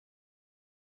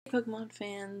Pokemon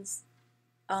fans,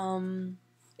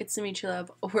 it's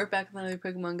Love. We're back with another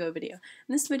Pokemon Go video.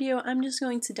 In this video, I'm just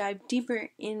going to dive deeper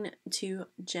into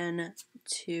Gen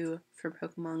 2 for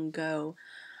Pokemon Go.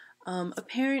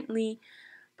 Apparently,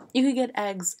 you could get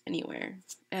eggs anywhere,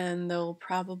 and they'll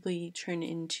probably turn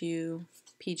into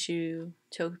Pichu,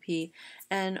 Togepi,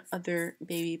 and other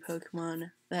baby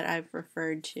Pokemon that I've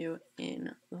referred to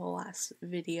in the last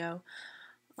video,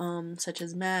 such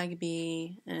as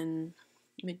Magby and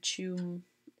Michum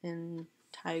and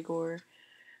Tigor.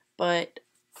 But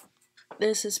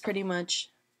this is pretty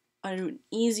much an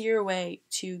easier way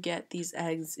to get these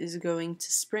eggs is going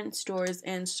to Sprint stores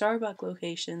and Starbucks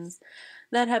locations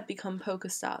that have become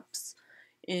Pokestops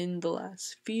in the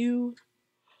last few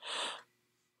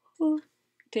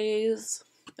days,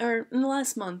 or in the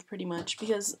last month pretty much,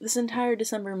 because this entire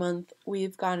December month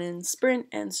we've gotten Sprint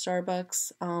and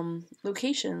Starbucks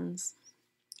locations,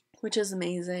 which is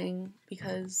amazing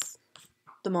because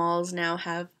the malls now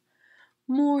have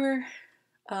more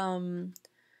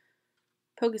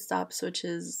Pokestops, which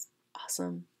is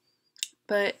awesome.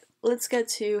 But let's get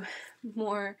to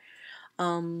more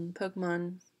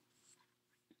Pokemon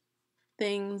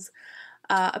things.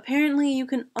 Apparently you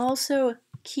can also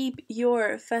keep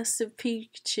your festive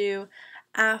Pikachu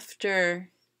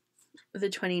after the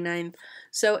 29th,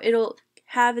 so it'll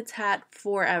have its hat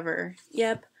forever.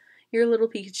 Yep, your little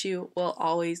Pikachu will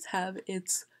always have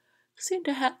its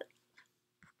Santa hat.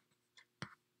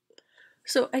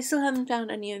 So I still haven't found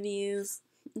any of these,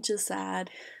 which is sad.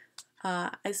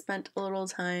 I spent a little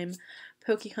time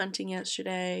poke hunting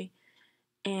yesterday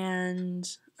and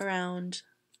around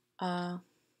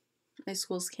my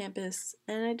school's campus,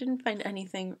 and I didn't find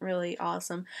anything really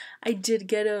awesome. I did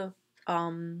get a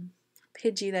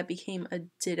Pidgey that became a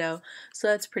Ditto, so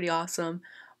that's pretty awesome.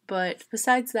 But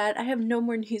besides that, I have no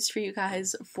more news for you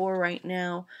guys for right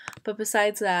now. But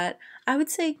besides that, I would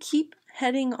say keep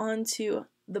heading on to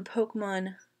the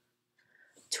Pokemon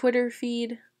Twitter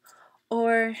feed,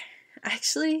 or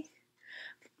actually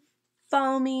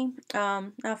follow me,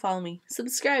 not follow me,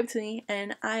 subscribe to me,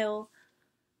 and I'll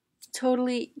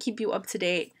totally keep you up to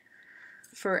date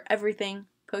for everything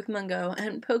Pokemon Go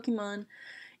and Pokemon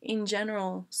in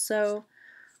general. So,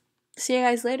 see you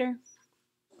guys later.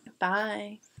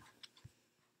 Bye.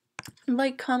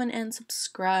 Like, comment, and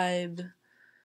subscribe.